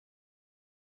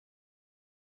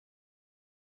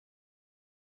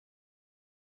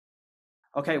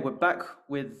Okay, we're back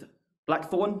with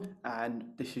Blackthorn, and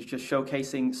this is just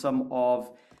showcasing some of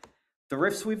the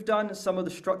riffs we've done, some of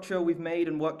the structure we've made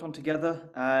and worked on together,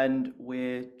 and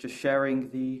we're just sharing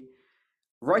the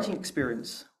writing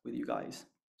experience with you guys.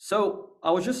 So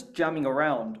I was just jamming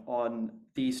around on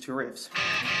these two riffs,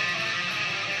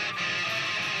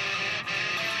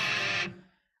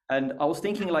 and I was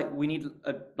thinking like we need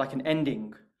like an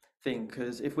ending thing,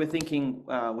 because if we're thinking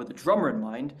with the drummer in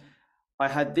mind, I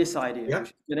had this idea, Yeah, which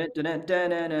is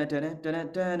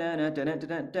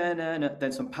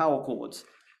then some power chords.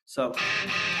 So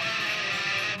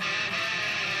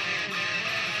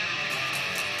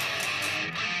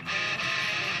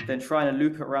then trying to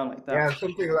loop it around like that. yeah,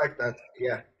 something like that.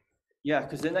 Yeah, Yeah,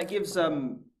 because then that gives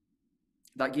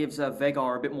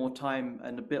Vegar a bit more time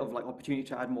and a bit of like opportunity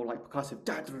to add more like percussive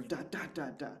da da da da da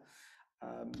da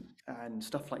um, and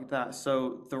stuff like that.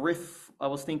 So the riff, I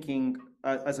was thinking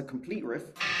as a complete riff,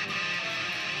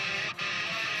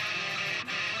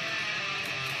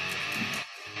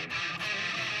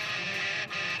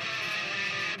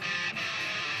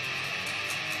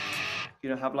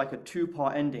 have like a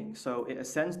two-part ending. So it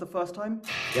ascends the first time,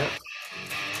 yeah,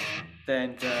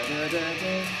 then da, da, da,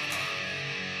 da,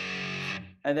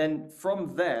 and then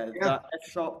from there, yeah, that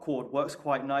F sharp chord works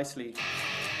quite nicely.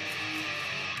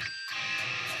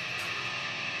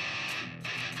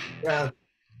 yeah,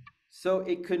 So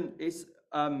it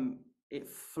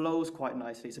flows quite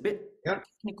nicely. It's a bit yeah,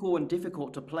 technical and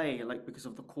difficult to play, like because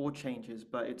of the chord changes,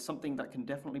 but it's something that can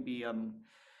definitely be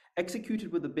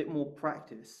executed with a bit more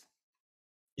practice.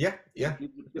 yeah, yeah.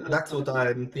 Gives a bit more That's kind what of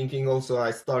I'm thinking. Also,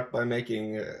 I start by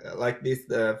making like this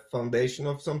the foundation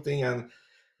of something, and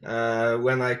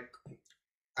when I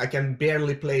can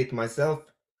barely play it myself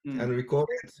and mm, record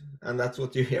it, and that's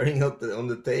what you're hearing on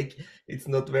the take. It's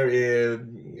not very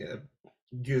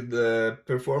good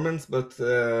performance, but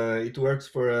it works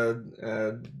for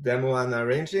a demo and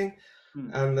arranging. mm.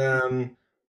 And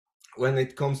when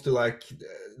it comes to like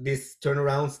these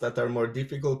turnarounds that are more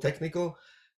difficult technical,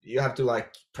 you have to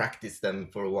like practice them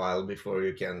for a while before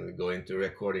you can go into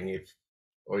recording, if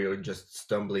or you're just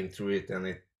stumbling through it and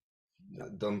it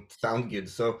don't sound good.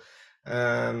 So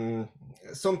um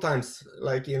sometimes,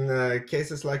 like in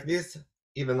cases like this,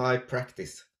 even I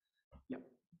practice. Yeah.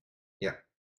 Yeah,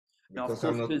 Now, of because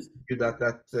I'm course, not because good at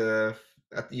that.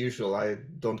 At the usual, I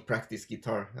don't practice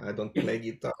guitar. I don't play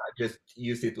guitar. I just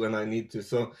use it when I need to.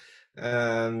 So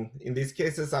in these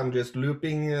cases, I'm just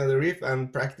looping the riff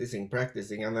and practicing,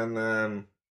 and then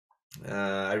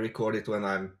I record it when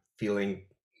I'm feeling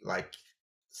like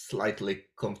slightly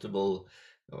comfortable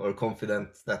or confident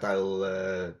that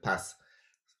I'll pass.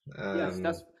 yes, Um,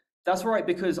 that's right.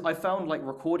 Because I found like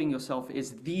recording yourself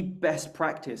is the best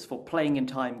practice for playing in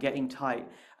time, getting tight,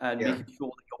 and yeah, making sure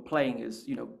that your playing is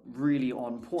really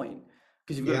on point.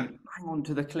 Because you've got to yeah, be bang on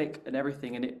to the click and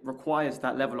everything, and it requires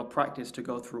that level of practice to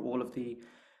go through all of the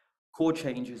chord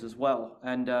changes as well,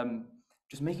 and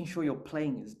just making sure your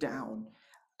playing is down,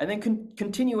 and then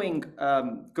continuing,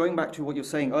 going back to what you're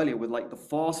saying earlier with like the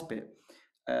fast bit,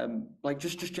 like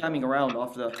just jamming around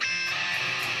after the,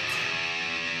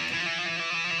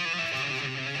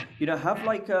 have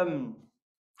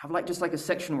like just like a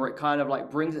section where it kind of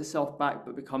like brings itself back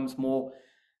but becomes more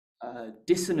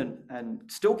dissonant and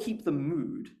still keep the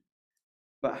mood,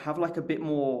 but have like a bit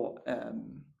more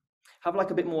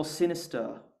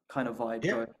sinister kind of vibe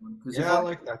yeah, going on. Because if yeah. I I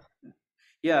like that.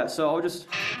 yeah, so I'll just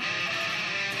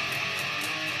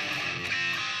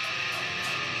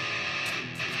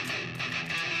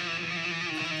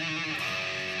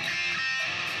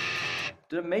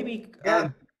maybe Yeah,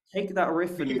 take that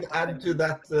riff we and could add to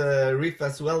that riff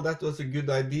as well. That was a good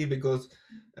idea because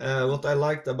what I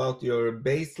liked about your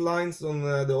bass lines on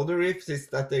the other riffs is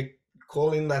that they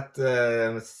call in that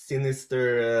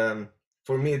sinister.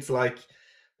 For me, it's like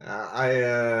I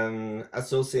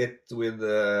associate with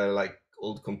like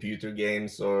old computer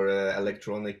games or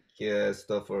electronic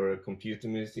stuff or computer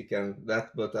music and that,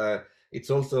 but it's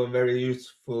also a very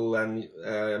useful and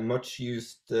much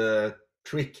used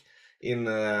trick in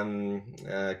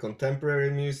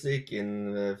contemporary music,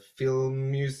 in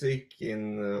film music,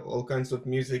 in all kinds of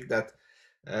music that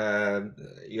uh,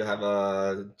 you have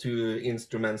two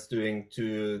instruments doing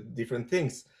two different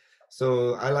things.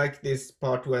 So I like this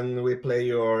part when we play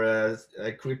your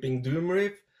creeping doom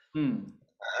riff, hmm,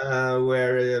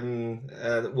 where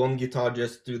one guitar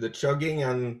just do the chugging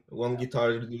and one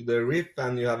guitar do the riff,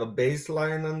 and you have a bass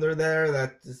line under there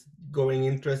that is going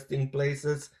interesting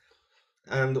places.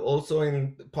 And also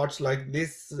in parts like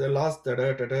this, the last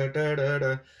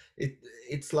it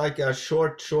it's like a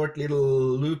short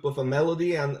little loop of a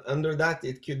melody, and under that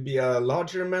it could be a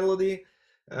larger melody,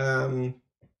 Um,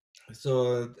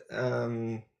 so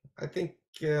I think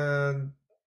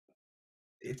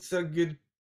it's a good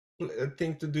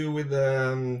thing to do with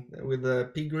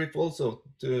the pig riff also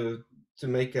to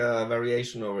make a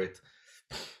variation over it.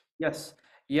 Yes.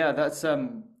 Yeah,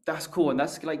 that's cool. And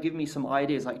that's like giving me some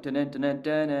ideas like dun dun dun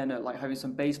dun and like having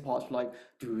some bass parts like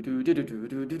do do do do do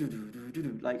do do do do do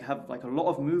do like have like a lot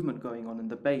of movement going on in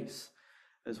the bass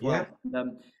as Yeah, well.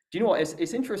 And, do you know what?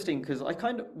 It's interesting because I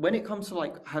kind of when it comes to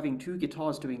like having two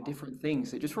guitars doing different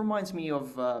things, it just reminds me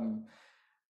of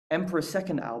Emperor's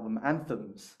second album,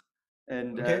 Anthems,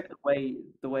 and okay.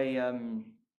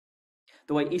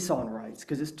 the way Isan writes,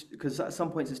 because at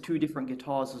some points there's two different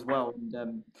guitars as well,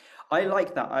 and I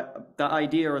like that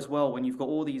idea as well. When you've got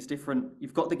all these different,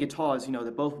 you've got the guitars, you know,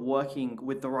 they're both working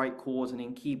with the right chords and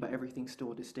in key, but everything's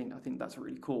still distinct. I think that's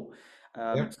really cool.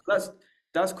 Yeah, So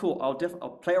that's cool. I'll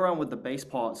play around with the bass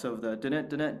parts of the dun dun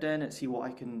dun dun and see what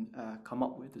I can come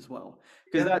up with as well.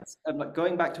 Because yeah, that's like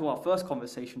going back to our first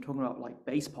conversation, talking about like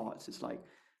bass parts. It's like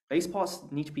bass parts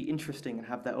need to be interesting and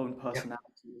have their own yeah,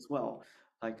 personality as well.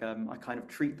 Like I kind of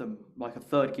treat them like a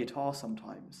third guitar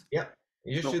sometimes. yeah.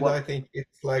 You But should, what? I think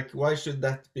it's like, why should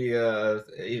that be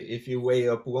if you weigh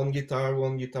up one guitar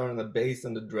and a bass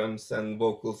and the drums and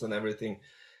vocals and everything,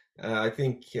 I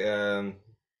think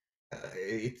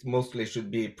it mostly should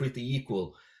be pretty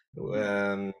equal.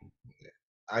 Mm, Um,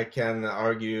 I can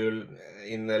argue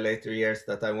in the later years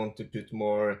that I want to put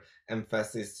more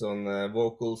emphasis on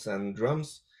vocals and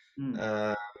drums. mm.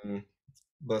 Um,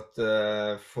 but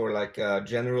for like a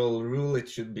general rule, it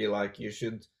should be like you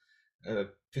should uh,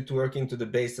 put work into the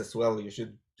bass as well. You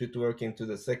should put work into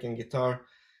the second guitar.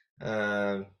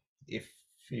 If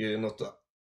you're not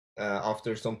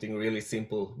after something really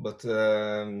simple, but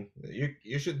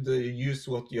you should use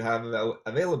what you have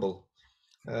available,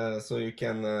 so you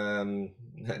can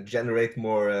generate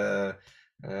more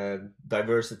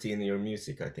diversity in your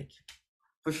music, I think.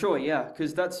 For sure, yeah,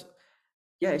 because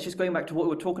yeah, it's just going back to what we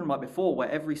were talking about before, where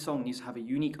every song needs to have a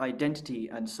unique identity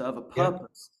and serve a Yeah,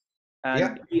 purpose yeah,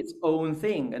 and be its own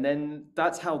thing. And then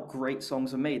that's how great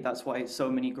songs are made. That's why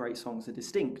so many great songs are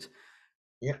distinct.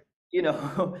 yeah. You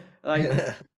know, like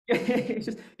it's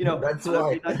just, you know, That's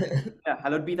hallowed why. be thy, yeah,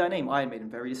 hallowed be thy name, Iron Maiden,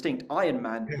 very distinct. Iron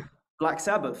Man, Yeah, Black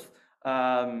Sabbath,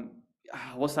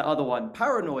 what's that other one?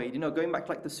 Paranoid, you know, going back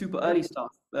to like the super yeah. early stuff,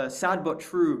 Sad But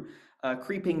True,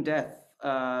 Creeping Death,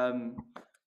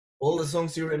 All the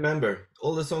songs you remember,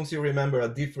 all the songs you remember are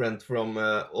different from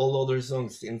all other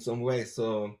songs in some way.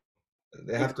 So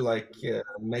they have to like exactly,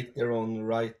 make their own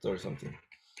right or something.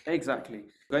 exactly.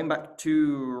 Going back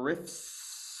to riffs,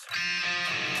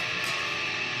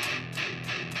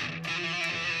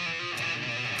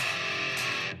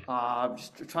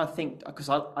 just trying to think, because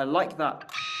I like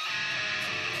that.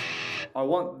 I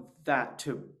want that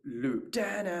to loop.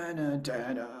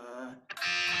 Da-na-na-da-na.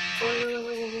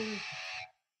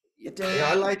 Yeah, Yeah,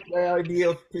 I da- like the idea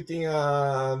of putting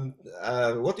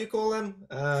what do you call them?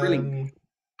 Thrilling.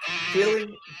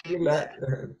 Thrilling, Yeah,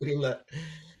 thriller.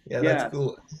 Yeah, that's yeah.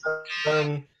 cool.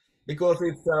 Because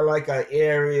it's like a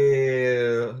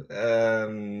airy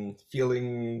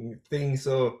feeling thing,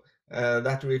 so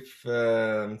that riff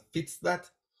fits that.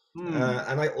 Hmm.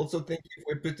 And I also think if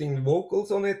we're putting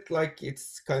vocals on it, like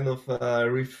it's kind of a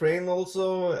refrain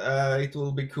also, it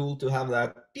will be cool to have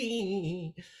that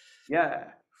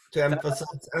Yeah. to That,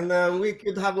 emphasize. And we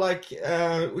could have like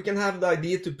we can have the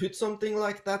idea to put something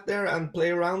like that there and play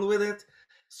around with it.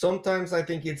 Sometimes I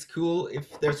think it's cool if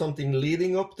there's something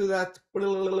leading up to that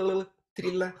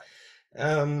trilla,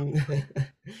 um,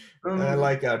 um,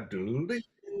 like a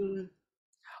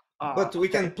but we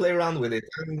okay. can play around with it.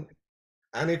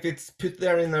 And if it's put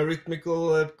there in a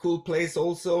rhythmical cool place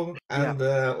also, Yeah. and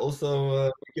also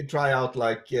we could try out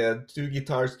like two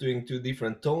guitars doing two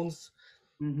different tones.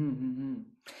 Mm-hmm.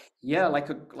 Yeah, like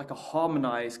a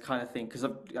harmonized kind of thing. Because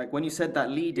like when you said that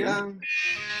lead in, Yeah,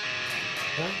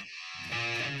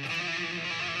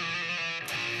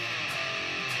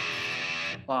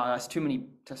 yeah, that's too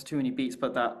many beats.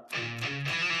 But that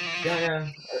yeah, yeah.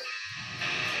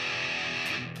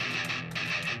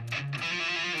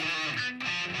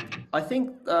 I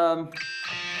think dun,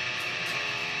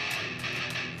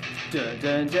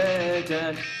 dun, dun,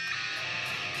 dun.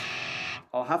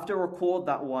 I'll have to record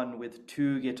that one with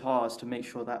two guitars to make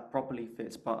sure that properly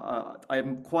fits. But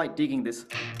I'm quite digging this.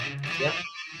 Yeah.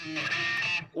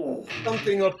 Oh,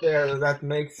 Something up there that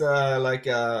makes like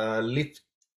a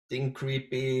lifting,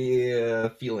 creepy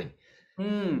feeling.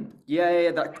 yeah, yeah,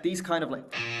 yeah. That these kind of like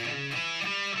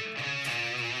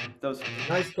those.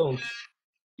 Nice tones.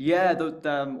 Yeah, those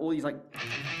all these like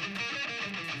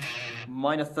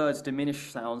minor thirds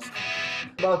diminished sounds.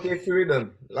 About this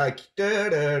rhythm, like da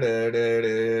da da da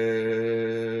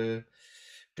da,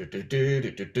 do do do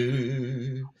do do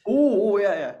do. Oh,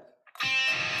 yeah, yeah.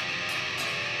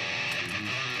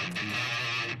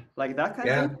 Like that kind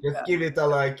of Yeah, thing? just give it a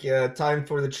like time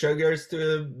for the chuggers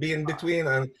to be in between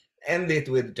and end it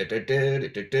with da da da da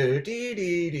da da dee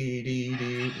dee dee dee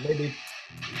dee. Maybe.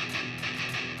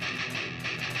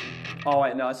 Oh,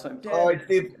 wait, no, it's not. Oh, it's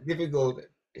difficult.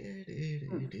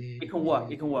 It can work.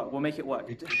 It can work. We'll make it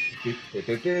work.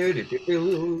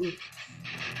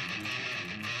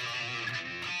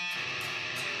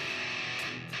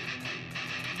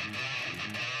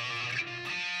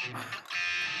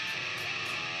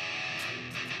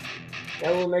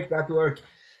 I will make that work.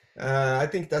 I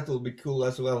think that will be cool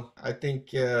as well. I think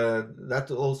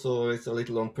that also is a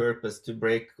little on purpose to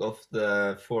break off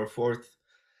the 4/4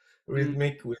 Mm,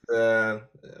 rhythmic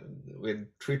with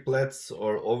triplets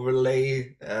or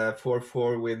overlay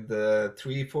 4/4 with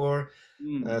 3/4.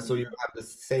 So you mm. have the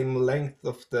same length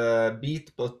of the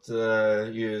beat, but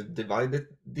you divide it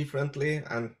differently,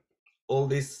 and all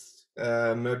this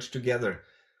merge together.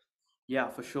 Yeah,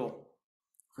 for sure.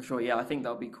 For sure. Yeah, I think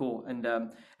that would be cool. And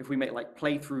if we make like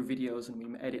playthrough videos and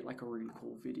we edit like a really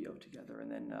cool video together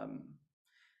and then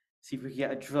see if we can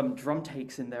get a drum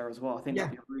takes in there as well. I think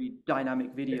that'd Yeah, be a really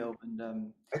dynamic video.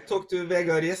 And I talked to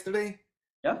Vegard yesterday.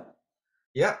 yeah.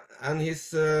 Yeah, and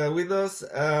he's with us.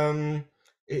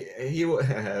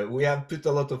 We have put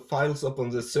a lot of files up on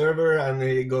the server, and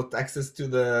he got access to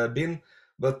the bin.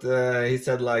 But he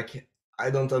said like, I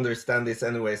don't understand this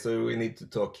anyway, so we need to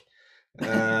talk.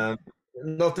 Um,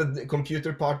 Not the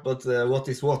computer part, but what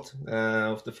is what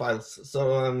of the files.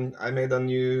 So I made a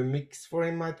new mix for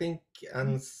him, I think,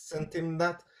 and sent him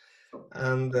that.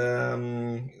 And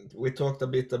we talked a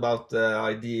bit about the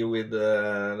idea with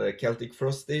the Celtic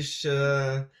Frostish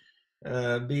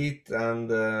beat,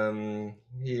 and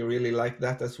he really liked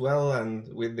that as well. And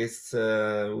with this,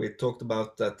 we talked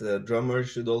about that the drummer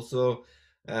should also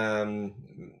um,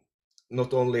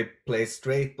 not only play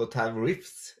straight but have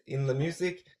riffs in the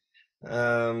music.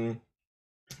 Um,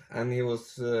 and he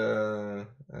was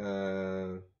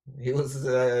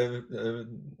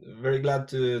very glad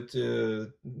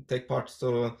to take part.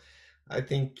 So I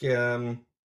think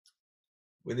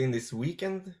within this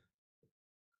weekend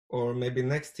or maybe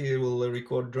next year we'll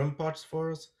record drum parts for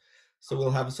us. So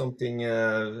we'll have something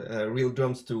real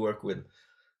drums to work with.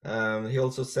 He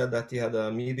also said that he had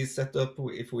a MIDI setup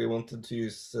if we wanted to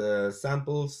use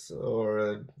samples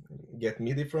or get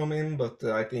MIDI from him, but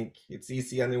I think it's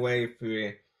easy anyway if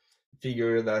we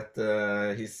figure that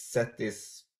his set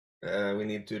is we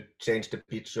need to change the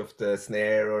pitch of the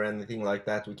snare or anything like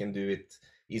that. We can do it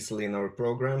easily in our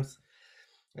programs.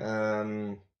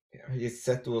 Um, his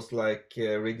set was like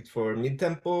rigged for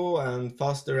mid-tempo and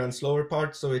faster and slower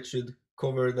parts, so it should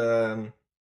cover the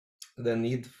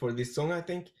need for this song, I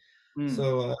think. Mm.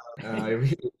 So I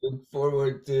really look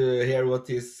forward to hear what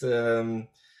he's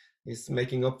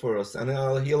making up for us, and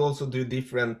he'll also do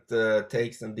different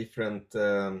takes and different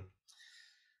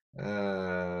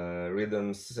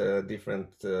rhythms,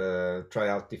 different try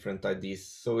out different ideas.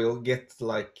 So we'll get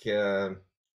like 2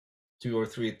 or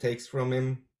 3 takes from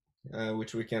him,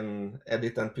 which we can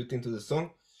edit and put into the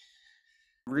song.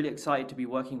 Really excited to be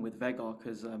working with Vegar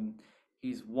because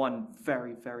he's one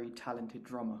very, very talented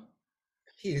drummer.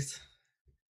 He's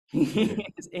He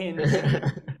is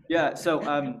insane. Yeah,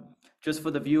 so just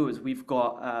for the viewers, we've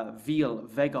got Veal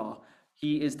Vegar.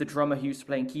 He is the drummer who used to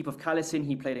play in Keep of Callison.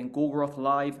 He played in Gorgoroth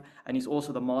Live, and he's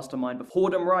also the mastermind of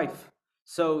Hordem Rife.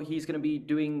 So he's going to be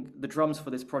doing the drums for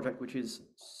this project, which is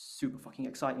super fucking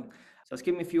exciting. So let's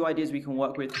give him a few ideas we can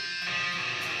work with.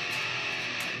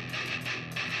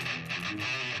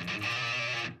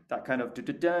 That kind of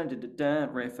da-da-da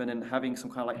riff, and then having some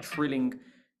kind of like trilling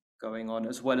going on,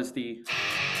 as well as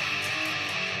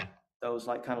those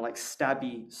like kind of like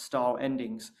stabby style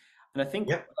endings. And I think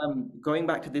Yep. Going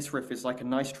back to this riff is like a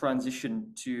nice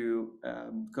transition to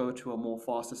go to a more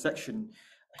faster section.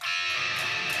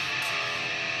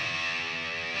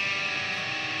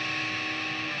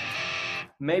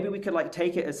 Maybe we could like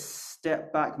take it a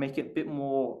step back, make it a bit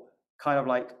more kind of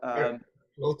like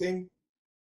Floating.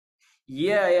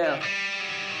 yeah.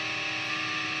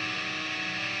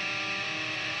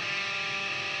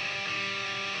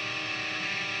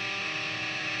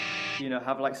 You know,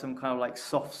 have like some kind of like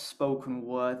soft spoken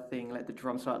word thing, let the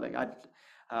drums start like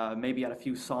I'd maybe add a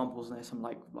few samples and there's some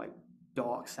like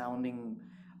dark sounding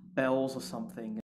bells or something.